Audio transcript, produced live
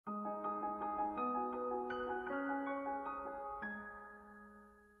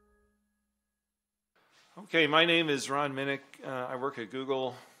Okay, my name is Ron Minnick. I work at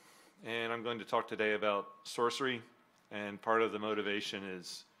Google, and I'm going to talk today about Sourcery. And part of the motivation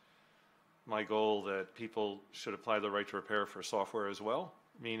is my goal that people should apply the right to repair for software as well,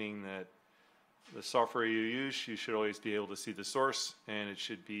 meaning that the software you use, you should always be able to see the source, and it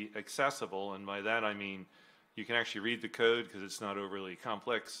should be accessible. And by that I mean you can actually read the code because it's not overly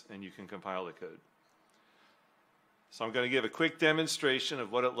complex, and you can compile the code. So I'm going to give a quick demonstration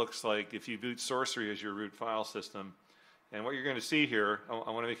of what it looks like if you boot Sourcery as your root file system. And what you're going to see here,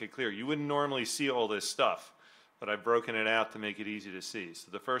 I want to make it clear, you wouldn't normally see all this stuff, but I've broken it out to make it easy to see.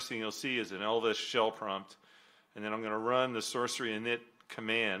 So the first thing you'll see is an Elvis shell prompt, and then I'm going to run the Sourcery init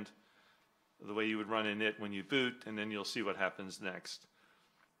command the way you would run init when you boot, and then you'll see what happens next.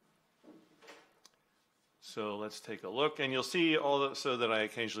 So let's take a look, and you'll see so that I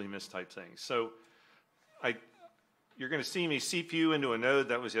occasionally mistype things. So you're going to see me CPU into a node.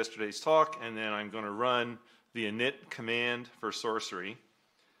 That was yesterday's talk, and then I'm going to run the init command for Sourcery.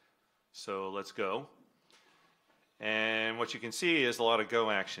 So let's go. And what you can see is a lot of go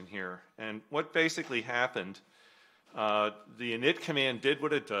action here. And what basically happened, the init command did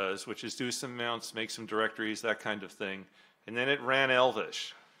what it does, which is do some mounts, make some directories, that kind of thing. And then it ran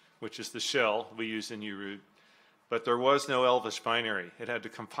Elvis, which is the shell we use in uroot. But there was no Elvis binary. It had to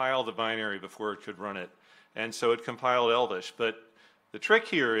compile the binary before it could run it. And so it compiled Elvis. But the trick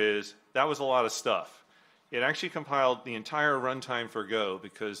here is that was a lot of stuff. It actually compiled the entire runtime for Go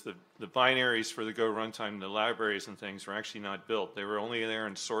because the binaries for the Go runtime, the libraries and things were actually not built. They were only there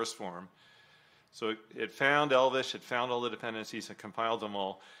in source form. So it found Elvis, it found all the dependencies, and compiled them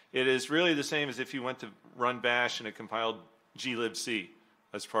all. It is really the same as if you went to run bash and it compiled glibc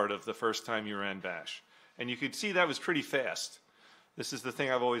as part of the first time you ran bash. And you could see that was pretty fast. This is the thing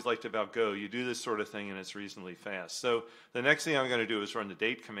I've always liked about Go. You do this sort of thing and it's reasonably fast. So the next thing I'm going to do is run the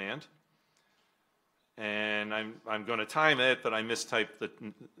date command. And I'm going to time it, but I mistyped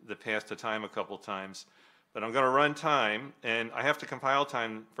the path to time a couple times. But I'm going to run time, and I have to compile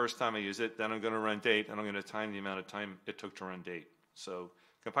time first time I use it. Then I'm going to run date, and I'm going to time the amount of time it took to run date. So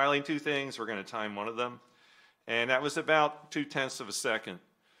compiling two things, we're going to time one of them. And that was about 0.2 of a second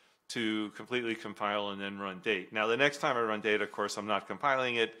to completely compile and then run date. Now the next time I run date, of course, I'm not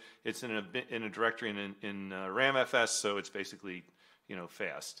compiling it. It's in a directory in ramfs, so it's basically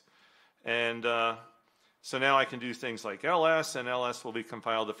fast. And so now I can do things like ls, and ls will be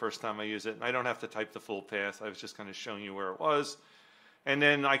compiled the first time I use it. And I don't have to type the full path. I was just kind of showing you where it was. And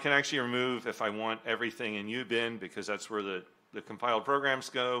then I can actually remove, if I want, everything in ubin, because that's where the compiled programs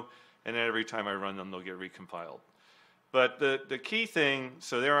go. And then every time I run them, they'll get recompiled. But the key thing,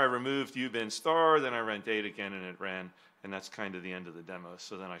 so there I removed ubin star, then I ran date again, and it ran. And that's kind of the end of the demo.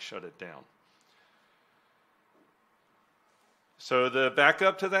 So then I shut it down. So the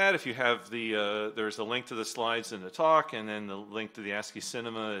backup to that, if you have there's a link to the slides in the talk, and then the link to the ASCII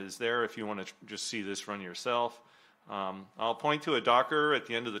Cinema is there if you want to just see this run yourself. I'll point to a Docker at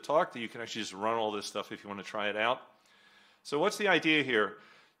the end of the talk that you can actually just run all this stuff if you want to try it out. So what's the idea here?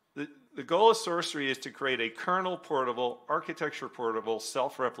 The goal of Sourcery is to create a kernel portable, architecture portable,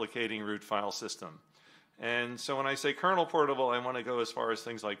 self-replicating root file system. And so when I say kernel portable, I want to go as far as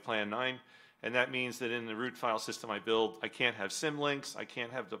things like Plan 9. And that means that in the root file system I build, I can't have symlinks, I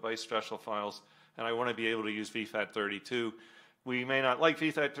can't have device special files, and I want to be able to use vfat32. We may not like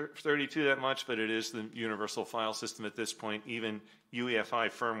vfat32 that much, but it is the universal file system at this point. Even UEFI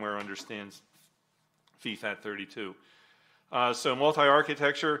firmware understands vfat32. So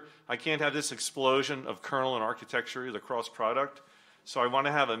multi-architecture, I can't have this explosion of kernel and architecture, the cross product. So I want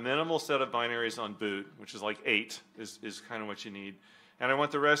to have a minimal set of binaries on boot, which is like 8 is kind of what you need. And I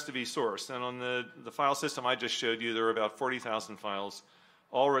want the rest to be sourced. And on the file system I just showed you, there are about 40,000 files,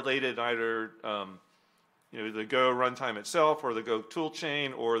 all related either the Go runtime itself, or the Go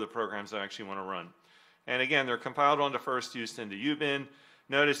toolchain, or the programs I actually want to run. And again, they're compiled onto first, used into ubin.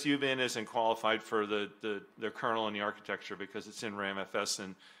 Notice ubin isn't qualified for the kernel and the architecture because it's in ramfs,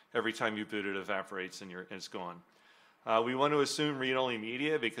 and every time you boot it evaporates and it's gone. We want to assume read-only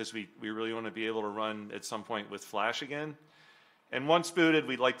media because we really want to be able to run at some point with Flash again. And once booted,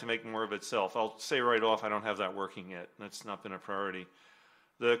 we'd like to make more of itself. I'll say right off, I don't have that working yet. That's not been a priority.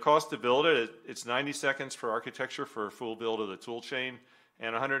 The cost to build it, it's 90 seconds for architecture for a full build of the toolchain,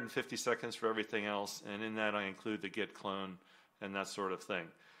 and 150 seconds for everything else. And in that, I include the git clone and that sort of thing.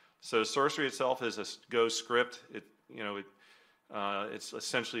 So Sourcery itself is a Go script. It's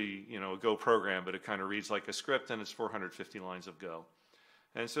essentially a Go program, but it kind of reads like a script, and it's 450 lines of Go.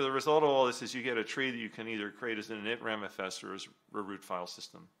 And so the result of all this is you get a tree that you can either create as an init ramfs or as a root file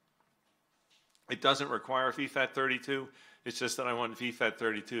system. It doesn't require vfat32. It's just that I want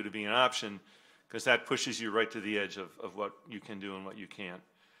vfat32 to be an option because that pushes you right to the edge of what you can do and what you can't.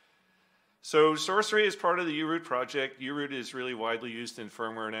 So Sourcery is part of the uroot project. Uroot is really widely used in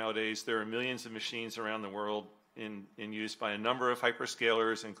firmware nowadays. There are millions of machines around the world in use by a number of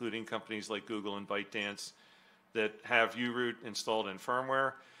hyperscalers, including companies like Google and ByteDance, that have uroot installed in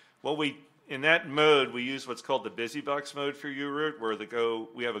firmware. In that mode, we use what's called the busybox mode for uroot, where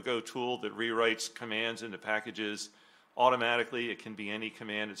we have a Go tool that rewrites commands into packages automatically. It can be any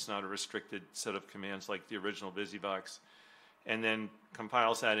command. It's not a restricted set of commands like the original busybox, and then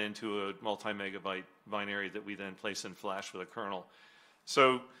compiles that into a multi-megabyte binary that we then place in Flash with a kernel.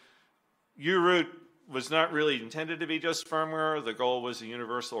 So uroot was not really intended to be just firmware. The goal was a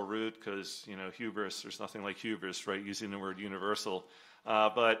universal root because, hubris, there's nothing like hubris, right, using the word universal.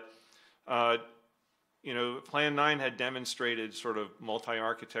 Plan 9 had demonstrated sort of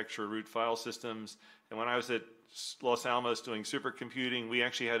multi-architecture root file systems. And when I was at Los Alamos doing supercomputing, we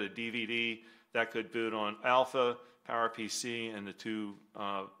actually had a DVD that could boot on Alpha, PowerPC, and the two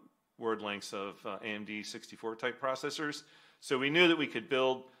word lengths of AMD 64 type processors. So we knew that we could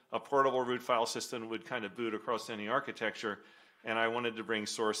build a portable root file system that would kind of boot across any architecture, and I wanted to bring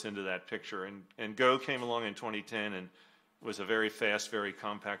Source into that picture. And Go came along in 2010 and was a very fast, very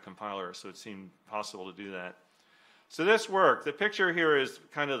compact compiler, so it seemed possible to do that. So this worked. The picture here is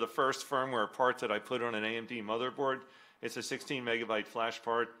kind of the first firmware part that I put on an AMD motherboard. It's a 16 megabyte flash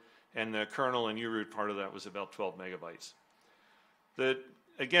part, and the kernel and uroot part of that was about 12 megabytes.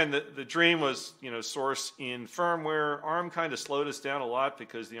 Again, the dream was, Source in firmware. ARM kind of slowed us down a lot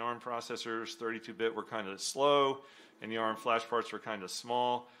because the ARM processors, 32-bit, were kind of slow, and the ARM flash parts were kind of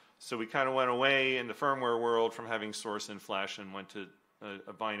small. So we kind of went away in the firmware world from having Source in Flash and went to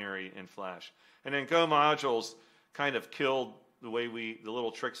a binary in Flash. And then Go modules kind of killed the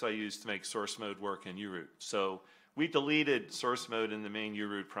little tricks I used to make source mode work in uroot. So we deleted source mode in the main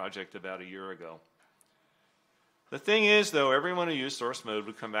uroot project about a year ago. The thing is, though, everyone who used source mode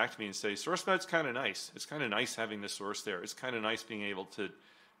would come back to me and say, source mode's kind of nice. It's kind of nice having the source there. It's kind of nice being able to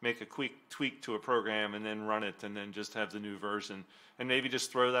make a quick tweak to a program and then run it and then just have the new version and maybe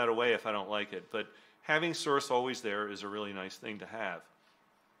just throw that away if I don't like it. But having source always there is a really nice thing to have.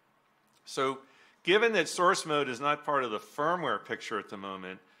 So given that source mode is not part of the firmware picture at the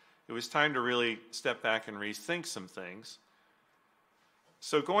moment, it was time to really step back and rethink some things.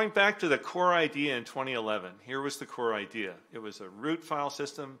 So going back to the core idea in 2011, here was the core idea. It was a root file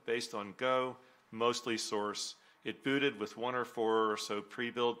system based on Go, mostly Source. It booted with 1 or 4 or so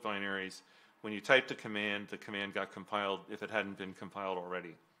pre-built binaries. When you typed a command, the command got compiled if it hadn't been compiled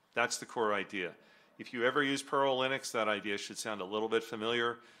already. That's the core idea. If you ever use Perl Linux, that idea should sound a little bit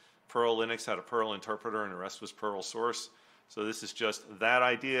familiar. Perl Linux had a Perl interpreter and the rest was Perl source. So this is just that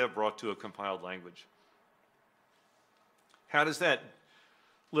idea brought to a compiled language. How does that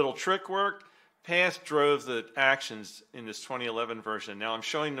little trick work? Path drove the actions in this 2011 version. Now I'm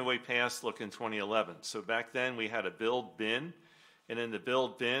showing the way paths look in 2011. So back then we had a build bin, and in the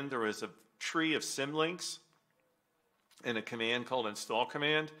build bin there was a tree of symlinks and a command called install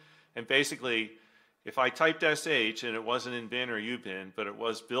command. And basically, if I typed sh and it wasn't in bin or ubin, but it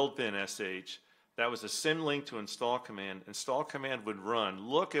was build bin sh, that was a symlink to install command. Install command would run,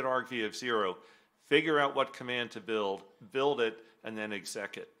 look at argv of 0, figure out what command to build it, and then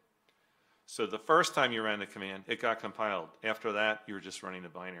exec it. So the first time you ran the command, it got compiled. After that, you were just running the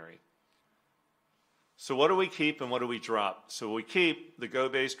binary. So what do we keep and what do we drop? So we keep the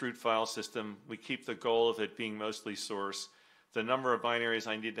Go-based root file system. We keep the goal of it being mostly source. The number of binaries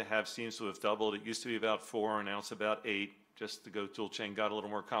I need to have seems to have doubled. It used to be about 4, and now it's about 8. Just the Go toolchain got a little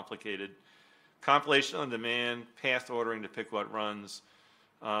more complicated. Compilation on demand, path ordering to pick what runs,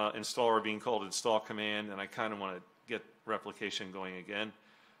 installer being called install command, and I kind of want to get replication going again.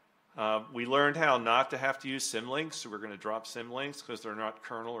 We learned how not to have to use symlinks, so we're going to drop symlinks because they're not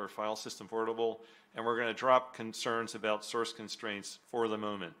kernel or file system portable, and we're going to drop concerns about source constraints for the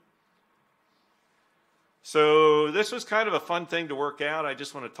moment. So this was kind of a fun thing to work out. I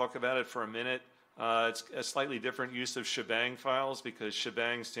just want to talk about it for a minute. It's a slightly different use of shebang files because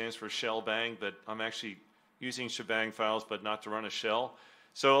shebang stands for shell bang, but I'm actually using shebang files but not to run a shell.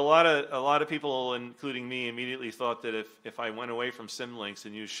 So a lot of people, including me, immediately thought that if I went away from symlinks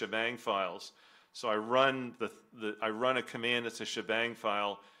and used shebang files, so I run a command that's a shebang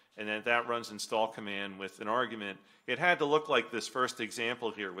file, and then that runs install command with an argument. It had to look like this first example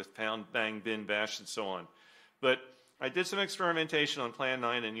here with pound, bang, bin, bash, and so on. But I did some experimentation on Plan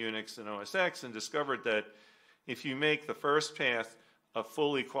 9 and Unix and OS X and discovered that if you make the first path a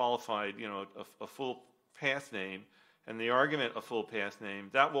fully qualified, a full path name, and the argument a full path name,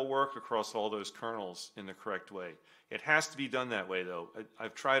 that will work across all those kernels in the correct way. It has to be done that way, though.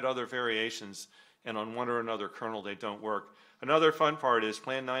 I've tried other variations and on one or another kernel they don't work. Another fun part is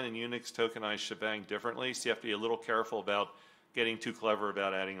Plan 9 and Unix tokenize shebang differently, so you have to be a little careful about getting too clever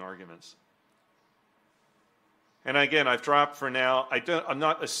about adding arguments. And again, I've dropped for now. I'm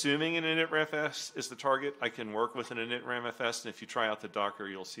not assuming an init ramfs is the target. I can work with an init ramfs, and if you try out the Docker,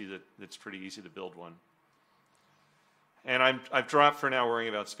 you'll see that it's pretty easy to build one. And I've dropped for now worrying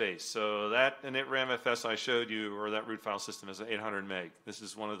about space. So that init ramfs I showed you, or that root file system, is 800 meg. This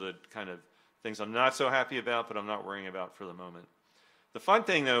is one of the kind of things I'm not so happy about, but I'm not worrying about for the moment. The fun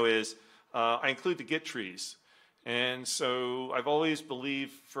thing, though, is I include the Git trees. And so I've always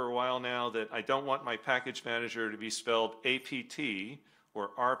believed for a while now that I don't want my package manager to be spelled APT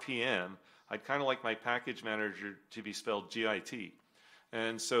or RPM. I'd kind of like my package manager to be spelled GIT.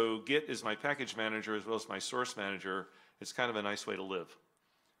 And so Git is my package manager as well as my source manager. It's kind of a nice way to live.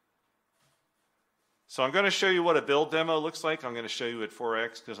 So I'm going to show you what a build demo looks like. I'm going to show you at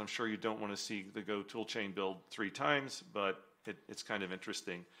 4x because I'm sure you don't want to see the Go toolchain build 3 times, but it's kind of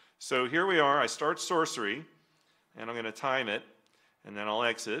interesting. So here we are. I start Sourcery, and I'm going to time it, and then I'll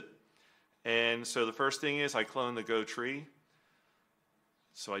exit. And so the first thing is I clone the Go tree.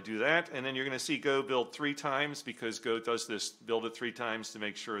 So I do that, and then you're going to see Go build 3 times because Go does this build it 3 times to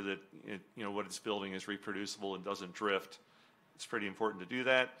make sure that what it's building is reproducible and doesn't drift. It's pretty important to do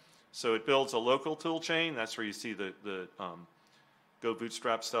that. So it builds a local tool chain. That's where you see the Go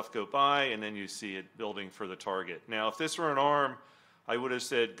bootstrap stuff go by, and then you see it building for the target. Now, if this were an ARM, I would have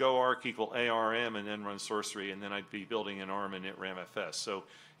said go arc equal ARM and then run Sourcery, and then I'd be building an ARM init ramfs. So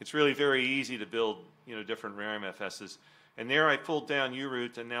it's really very easy to build different ramfs's. And there I pulled down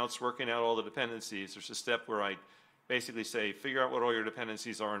uroot, and now it's working out all the dependencies. There's a step where I basically say, figure out what all your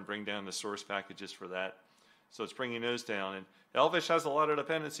dependencies are and bring down the source packages for that. So it's bringing those down. And Elvish has a lot of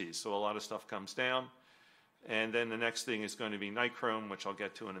dependencies, so a lot of stuff comes down. And then the next thing is going to be Nightchrome, which I'll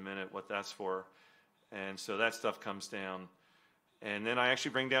get to in a minute, what that's for. And so that stuff comes down. And then I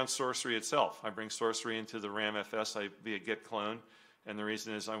actually bring down Sourcery itself. I bring Sourcery into the ramfs via git clone. And the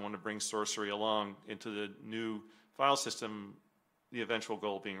reason is I want to bring Sourcery along into the new file system, the eventual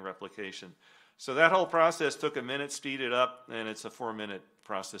goal being replication. So that whole process took a minute, speed it up, and it's a 4-minute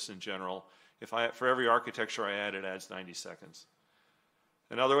process in general. For every architecture I add, it adds 90 seconds.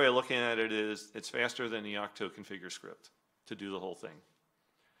 Another way of looking at it is it's faster than the octo configure script to do the whole thing.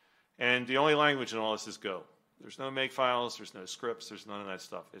 And the only language in all this is Go. There's no make files, there's no scripts, there's none of that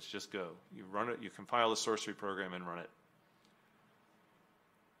stuff. It's just Go. You run it, you compile the Sourcery program and run it.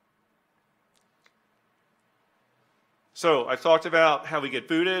 So I've talked about how we get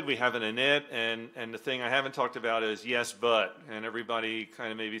booted. We have an init, and the thing I haven't talked about is yes, but. And everybody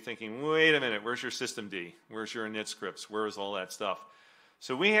kind of may be thinking, wait a minute, where's your systemd? Where's your init scripts? Where's all that stuff?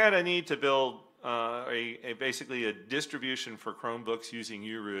 So we had a need to build basically a distribution for Chromebooks using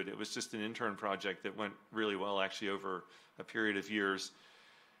uroot. It was just an intern project that went really well, actually, over a period of years.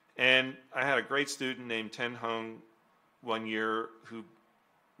 And I had a great student named Ten Hong one year who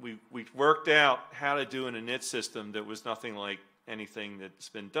we worked out how to do an init system that was nothing like anything that's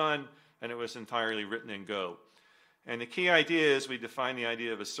been done, and it was entirely written in Go. And the key idea is we defined the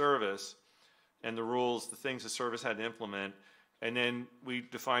idea of a service and the rules, the things the service had to implement, and then we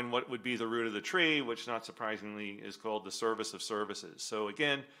defined what would be the root of the tree, which not surprisingly is called the service of services. So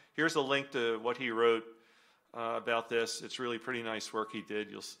again, here's a link to what he wrote about this. It's really pretty nice work he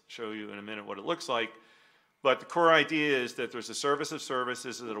did. You'll show you in a minute what it looks like. But the core idea is that there's a service of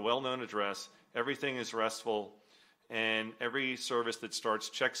services at a well-known address. Everything is RESTful, and every service that starts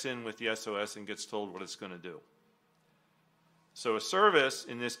checks in with the SOS and gets told what it's going to do. So a service,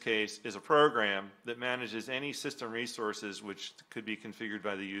 in this case, is a program that manages any system resources which could be configured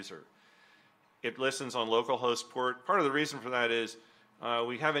by the user. It listens on localhost port. Part of the reason for that is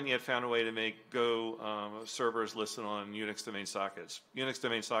we haven't yet found a way to make Go servers listen on Unix domain sockets. Unix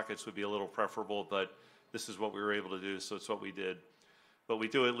domain sockets would be a little preferable, but this is what we were able to do, so it's what we did. But we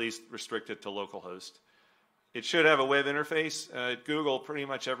do at least restrict it to localhost. It should have a web interface. At Google, pretty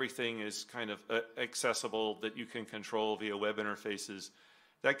much everything is kind of accessible that you can control via web interfaces.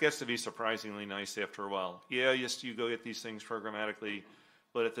 That gets to be surprisingly nice after a while. Yeah, yes, you go get these things programmatically,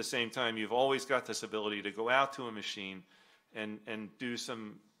 but at the same time, you've always got this ability to go out to a machine and do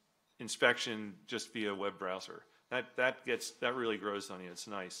some inspection just via a web browser. That really grows on you. It's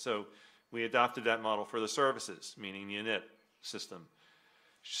nice. So we adopted that model for the services, meaning the init system.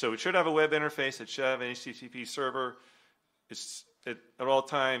 So it should have a web interface. It should have an HTTP server. At all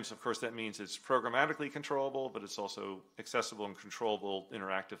times, of course, that means it's programmatically controllable, but it's also accessible and controllable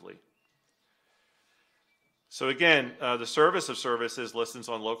interactively. So again, the service of services listens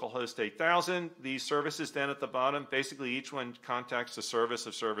on localhost 8000. These services down at the bottom, basically each one contacts the service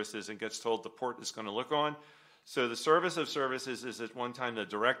of services and gets told the port it's going to look on. So the service of services is at one time the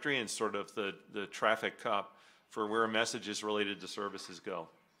directory and sort of the traffic cop for where messages related to services go.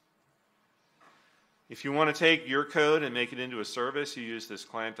 If you want to take your code and make it into a service, you use this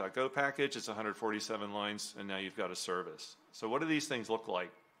client.go package. It's 147 lines, and now you've got a service. So what do these things look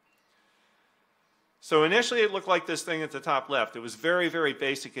like? So initially it looked like this thing at the top left. It was very, very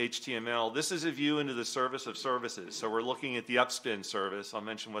basic HTML. This is a view into the service of services. So we're looking at the upspin service. I'll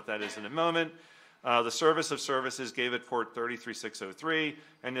mention what that is in a moment. The service of services gave it port 33603,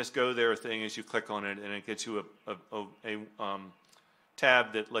 and this go there thing is you click on it and it gets you a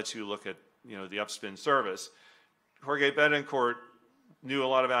tab that lets you look at the upspin service. Jorge Betancourt knew a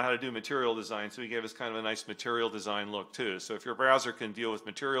lot about how to do material design, so he gave us kind of a nice material design look too. So if your browser can deal with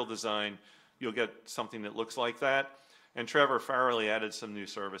material design, you'll get something that looks like that. And Trevor Farrelly added some new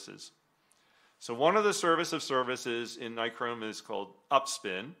services. So one of the service of services in Nichrome is called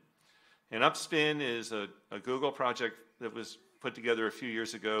Upspin. And Upspin is a Google project that was put together a few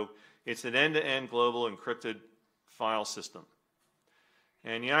years ago. It's an end-to-end global encrypted file system.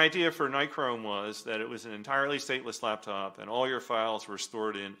 And the idea for Nichrome was that it was an entirely stateless laptop and all your files were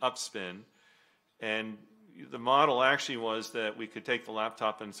stored in Upspin. And the model actually was that we could take the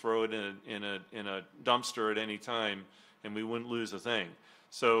laptop and throw it in a dumpster at any time and we wouldn't lose a thing.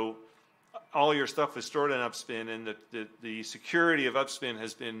 So all your stuff is stored in Upspin, and the security of Upspin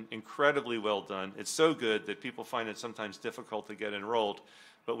has been incredibly well done. It's so good that people find it sometimes difficult to get enrolled,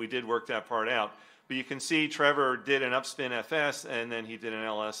 but we did work that part out. But you can see Trevor did an Upspin FS, and then he did an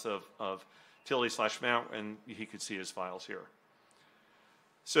LS of tilde/mount, and he could see his files here.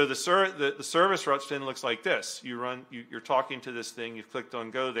 So the service for Upspin looks like this. You're talking to this thing, you've clicked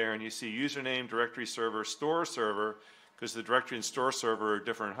on go there, and you see username, directory server, store server, because the directory and store server are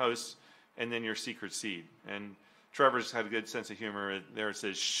different hosts, and then your secret seed. And Trevor's had a good sense of humor. There it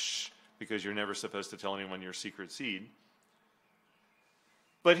says shh, because you're never supposed to tell anyone your secret seed.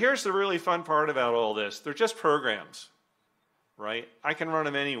 But here's the really fun part about all this. They're just programs, right? I can run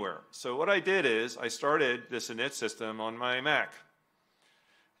them anywhere. So what I did is I started this init system on my Mac.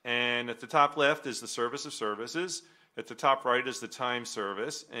 And at the top left is the service of services. At the top right is the time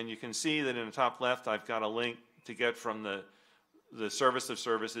service. And you can see that in the top left, I've got a link to get from the service of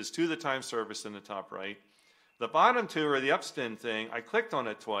services to the time service in the top right. The bottom two are the Upspin thing. I clicked on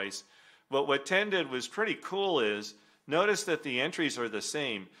it twice. But what tended was pretty cool is, notice that the entries are the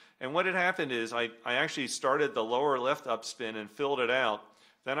same. And what had happened is I actually started the lower left Upspin and filled it out.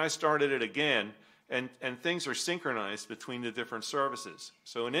 Then I started it again. And things are synchronized between the different services.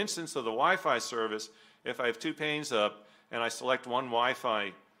 So an instance of the Wi-Fi service, if I have two panes up and I select one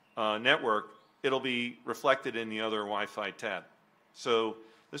Wi-Fi network, it'll be reflected in the other Wi-Fi tab. So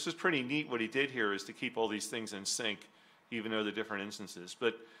this is pretty neat. What he did here is to keep all these things in sync, even though they're different instances.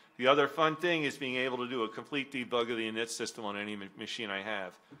 But the other fun thing is being able to do a complete debug of the init system on any machine I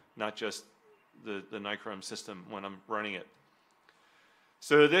have, not just the Nichrome system when I'm running it.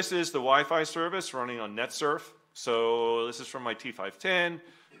 So this is the Wi-Fi service running on NetSurf. So this is from my T510.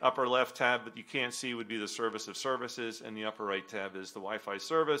 Upper left tab that you can't see would be the service of services, and the upper right tab is the Wi-Fi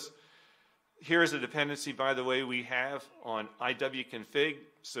service. Here's a dependency, by the way, we have on iwconfig.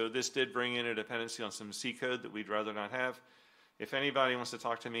 So this did bring in a dependency on some C code that we'd rather not have. If anybody wants to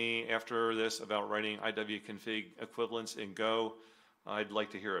talk to me after this about writing iwconfig equivalents in Go, I'd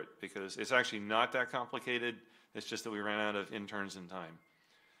like to hear it, because it's actually not that complicated. It's just that we ran out of interns in time.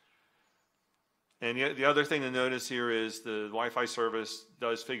 And the other thing to notice here is the Wi-Fi service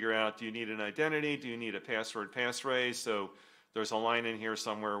does figure out, do you need an identity? Do you need a password passphrase? So there's a line in here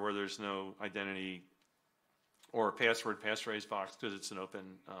somewhere where there's no identity or password passphrase box, because it's an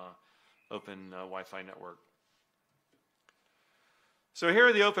open Wi-Fi network. So here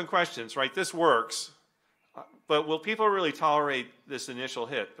are the open questions, right? This works, but will people really tolerate this initial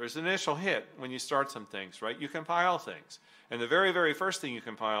hit? There's an initial hit when you start some things, right? You compile things. And the very, very first thing you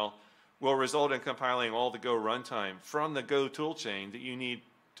compile will result in compiling all the Go runtime from the Go toolchain that you need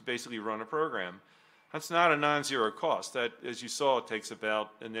to basically run a program. That's not a non-zero cost. That, as you saw, it takes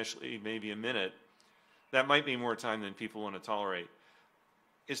about initially maybe a minute. That might be more time than people want to tolerate.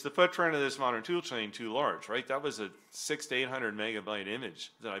 Is the footprint of this modern toolchain too large, right? That was a 600 to 800 megabyte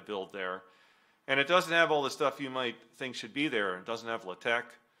image that I built there. And it doesn't have all the stuff you might think should be there. It doesn't have LaTeX.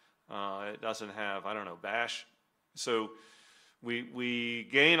 It doesn't have, I don't know, Bash. So we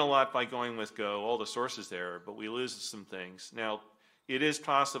gain a lot by going with Go, all the sources there, but we lose some things. Now, it is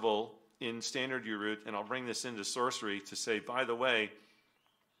possible in standard uroot, and I'll bring this into Sourcery to say, by the way,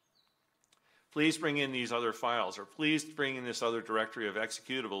 please bring in these other files, or please bring in this other directory of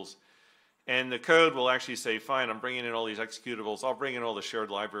executables. And the code will actually say, fine, I'm bringing in all these executables. I'll bring in all the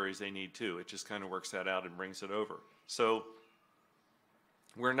shared libraries they need too. It just kind of works that out and brings it over. So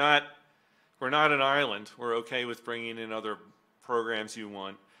we're not an island. We're okay with bringing in other programs you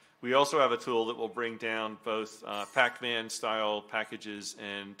want. We also have a tool that will bring down both Pacman style packages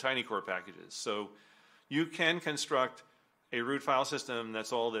and TinyCore packages. So you can construct a root file system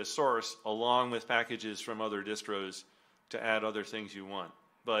that's all this source along with packages from other distros to add other things you want.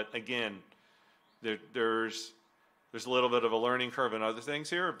 But again, there's a little bit of a learning curve in other things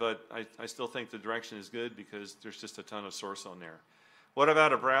here, but I still think the direction is good because there's just a ton of source on there. What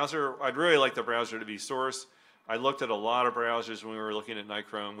about a browser? I'd really like the browser to be source. I looked at a lot of browsers when we were looking at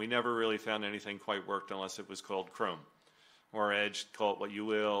Nichrome. We never really found anything quite worked unless it was called Chrome or Edge, call it what you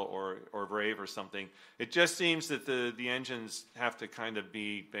will, or Brave or something. It just seems that the engines have to kind of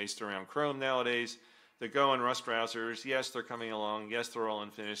be based around Chrome nowadays. The Go and Rust browsers, yes, they're coming along. Yes, they're all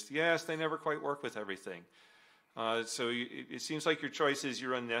unfinished. Yes, they never quite work with everything. So it seems like your choice is you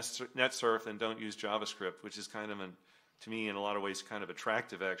run NetSurf and don't use JavaScript, which is kind of, to me, in a lot of ways, kind of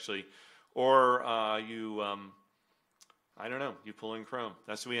attractive, actually. Or I don't know, you pull in Chrome.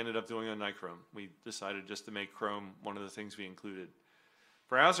 That's what we ended up doing on Nichrome. We decided just to make Chrome one of the things we included.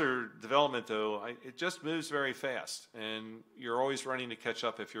 Browser development, though, it just moves very fast, and you're always running to catch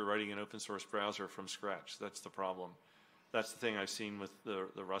up if you're writing an open source browser from scratch. That's the problem. That's the thing I've seen with the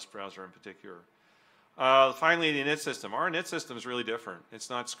Rust browser in particular. Finally, the init system. Our init system is really different. It's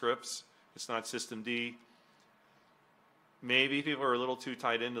not scripts. It's not systemd. Maybe people are a little too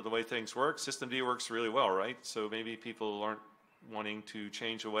tied into the way things work. Systemd works really well, right? So maybe people aren't wanting to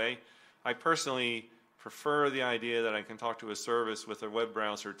change away. I personally prefer the idea that I can talk to a service with a web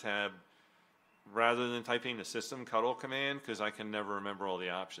browser tab rather than typing the systemctl command, because I can never remember all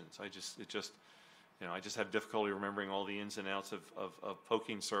the options. I just have difficulty remembering all the ins and outs of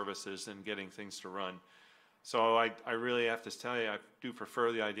poking services and getting things to run. So I really have to tell you, I do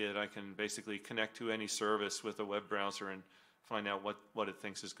prefer the idea that I can basically connect to any service with a web browser and find out what it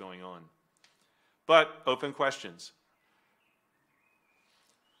thinks is going on. But open questions.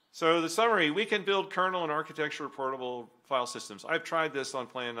 So the summary, we can build kernel and architecture portable file systems. I've tried this on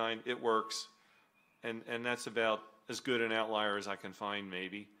Plan 9. It works. And that's about as good an outlier as I can find,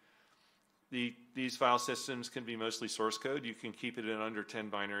 maybe. These file systems can be mostly source code. You can keep it in under 10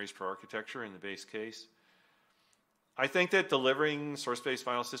 binaries per architecture in the base case. I think that delivering source-based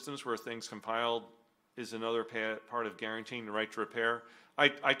file systems where things compiled is another part of guaranteeing the right to repair.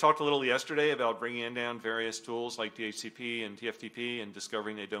 I talked a little yesterday about bringing down various tools like DHCP and TFTP and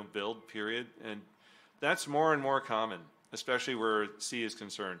discovering they don't build, period. And that's more and more common, especially where C is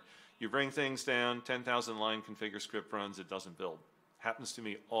concerned. You bring things down, 10,000 line configure script runs, it doesn't build. Happens to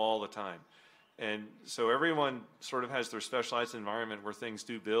me all the time. And so everyone sort of has their specialized environment where things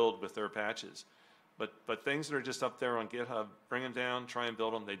do build with their patches. But things that are just up there on GitHub, bring them down, try and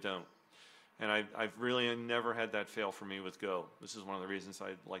build them, they don't. And I've really never had that fail for me with Go. This is one of the reasons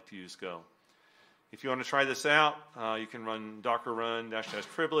I like to use Go. If you want to try this out, you can run docker run --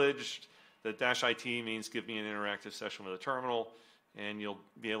 privileged. The -it means give me an interactive session with a terminal, and you'll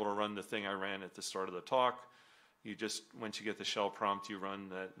be able to run the thing I ran at the start of the talk. You just, once you get the shell prompt, you run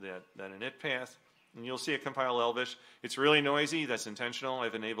that init path, and you'll see it compile Elvish. It's really noisy. That's intentional.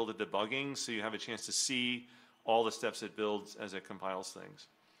 I've enabled the debugging, so you have a chance to see all the steps it builds as it compiles things.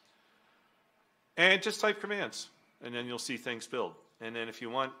 And just type commands, and then you'll see things build. And then if you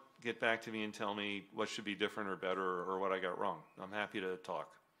want, get back to me and tell me what should be different or better or what I got wrong. I'm happy to talk.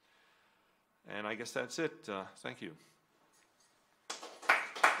 And I guess that's it. Thank you.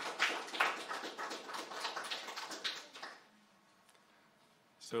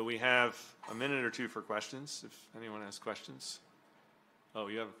 So we have a minute or two for questions, if anyone has questions. Oh,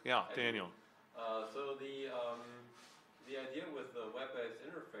 you have, yeah, Daniel. So the idea with the web-based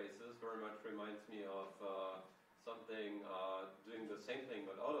interfaces very much reminds me of something doing the same thing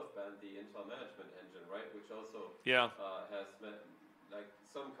but out of band, the Intel management engine, right? Which also has met, like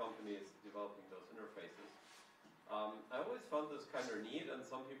some companies developing those interfaces. I always found this kind of neat, and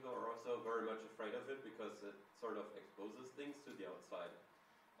some people are also very much afraid of it because it sort of exposes things to the outside.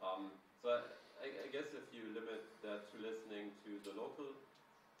 So I guess if you limit that to listening to the local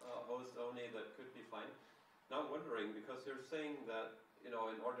host only, that could be fine. Now I'm wondering, because you're saying that, you know,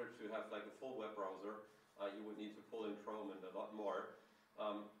 in order to have like a full web browser, you would need to pull in Chrome and a lot more.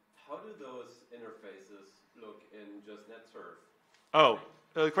 How do those interfaces look in just NetSurf? Oh,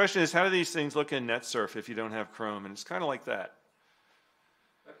 the question is, how do these things look in NetSurf if you don't have Chrome? And it's kind of like that.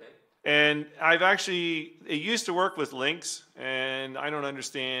 Okay. And I've actually, it used to work with links, and I don't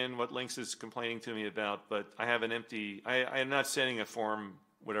understand what links is complaining to me about, but I have an empty, I am not setting a form,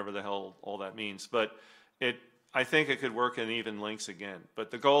 whatever the hell all that means, but I think it could work in even links again.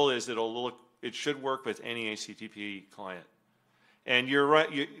 But the goal is it should work with any HTTP client. And you're right,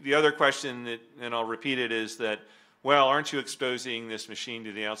 the other question, and I'll repeat it, is that, well, aren't you exposing this machine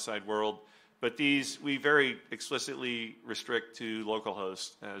to the outside world? But these, we very explicitly restrict to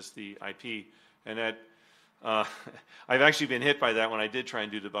localhost as the IP. And that, I've actually been hit by that when I did try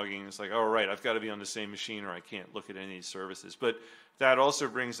and do debugging. It's like, oh, right, I've got to be on the same machine or I can't look at any of these services. But that also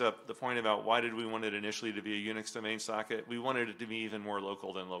brings up the point about why did we want it initially to be a Unix domain socket? We wanted it to be even more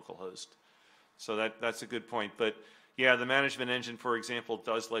local than localhost. So that's a good point. But yeah, the management engine, for example,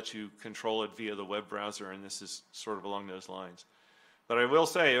 does let you control it via the web browser, and this is sort of along those lines. But I will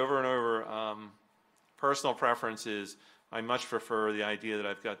say over and over, personal preference is I much prefer the idea that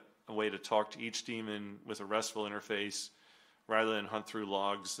I've got a way to talk to each daemon with a RESTful interface rather than hunt through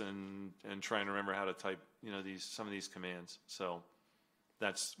logs and try and remember how to type, you know, some of these commands. So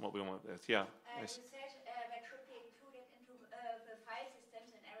that's what we want with, yeah. You said that should be included into the file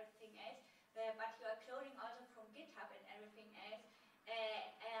systems and everything else, but you are cloning also from GitHub and everything else.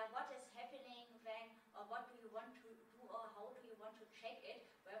 What is happening then, or what do you want to do, or how do you want to check it,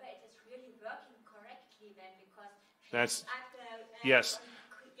 whether it is really working correctly then, because that's, yes.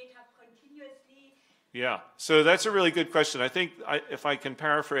 On GitHub continuously. Yeah, so that's a really good question. I think if I can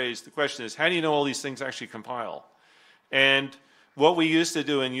paraphrase, the question is, how do you know all these things actually compile? And what we used to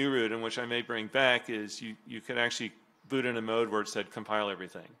do in uroot, and which I may bring back, is you could actually boot in a mode where it said compile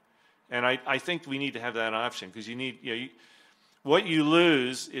everything. And I think we need to have that option, because you need, you know, what you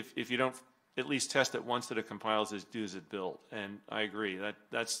lose if you don't at least test it once that it compiles is does it build. And I agree,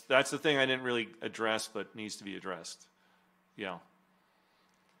 that's the thing I didn't really address but needs to be addressed. Yeah.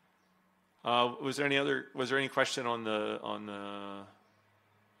 Was there any question on the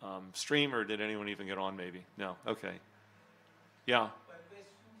stream, or did anyone even get on maybe? No, okay. Yeah. One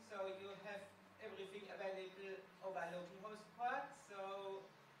question, so you have everything available over localhost port, so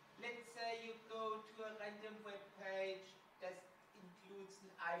let's say you go to a random web page that includes an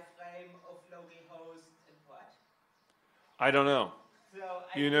iframe of localhost and port. I don't know. So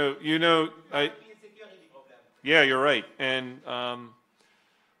you know, be a security problem. Yeah, you're right, and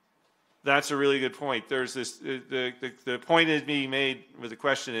that's a really good point. There's this the point is being made with the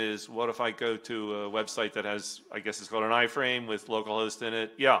question is, what if I go to a website that has, I guess it's called an iframe with localhost in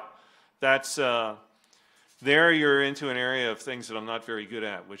it? Yeah, that's there you're into an area of things that I'm not very good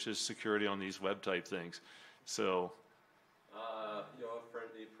at, which is security on these web type things. So your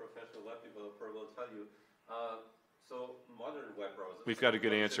friendly professional web developer will tell you. So modern web browsers. We've got a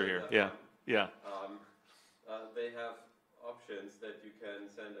good answer here. Yeah, yeah. They have options that you can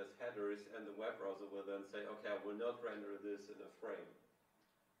send as headers, and the web browser will then say, okay, I will not render this in a frame.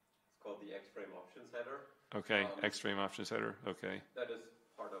 It's called the X-frame options header. Okay, X-frame options header, okay. That is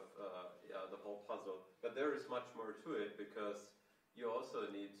part of the whole puzzle. But there is much more to it, because you also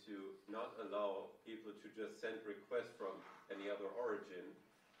need to not allow people to just send requests from any other origin.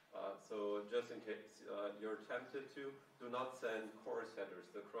 So just in case you're tempted to, do not send course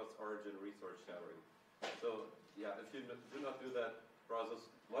headers, the cross-origin resource sharing. So yeah, if you do not do that,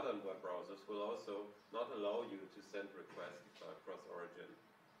 modern web browsers will also not allow you to send requests cross-origin.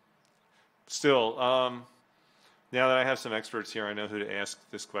 Still, now that I have some experts here, I know who to ask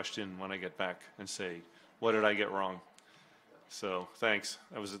this question when I get back and say, what did I get wrong? So thanks.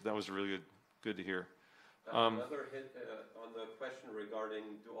 That was really good to hear. Another hit on the question regarding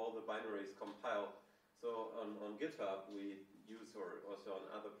do all the binaries compile. So on GitHub we use, or also on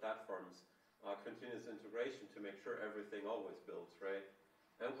other platforms, continuous integration to make sure everything always builds, right?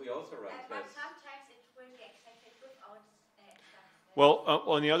 And we also run tests. But sometimes it will be accepted without success. Well,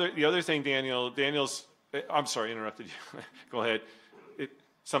 on the other thing, Daniel's. I'm sorry, I interrupted you. Go ahead.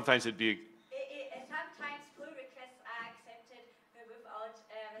 Sometimes it'd be. Sometimes pull requests are accepted without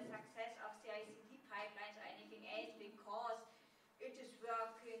the success of CI/CD pipelines or anything else, because it is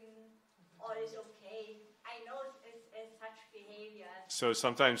working, all is okay. I know it's such behavior. So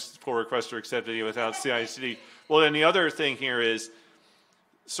sometimes pull requests are accepted without CI/CD. Well, then the other thing here is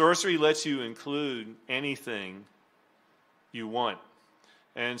Sourcery lets you include anything you want.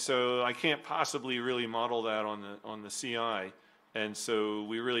 And so I can't possibly really model that on the CI. And so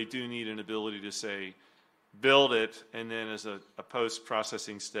we really do need an ability to say, build it, and then as a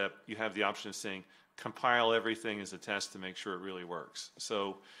post-processing step, you have the option of saying, compile everything as a test to make sure it really works.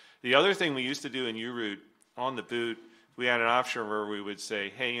 So the other thing we used to do in uroot, on the boot, we had an option where we would say,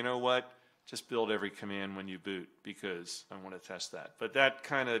 hey, you know what, just build every command when you boot because I want to test that. But that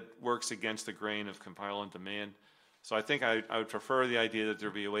kind of works against the grain of compile on demand. So I think I would prefer the idea that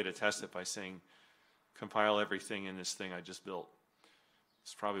there be a way to test it by saying compile everything in this thing I just built.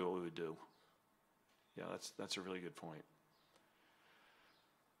 It's probably what we would do. Yeah, that's a really good point.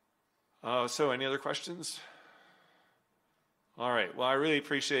 So any other questions? All right, well, I really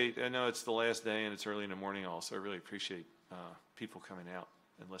appreciate, I know it's the last day and it's early in the morning also. I really appreciate people coming out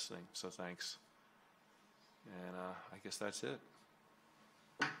and listening, so thanks. And I guess that's it.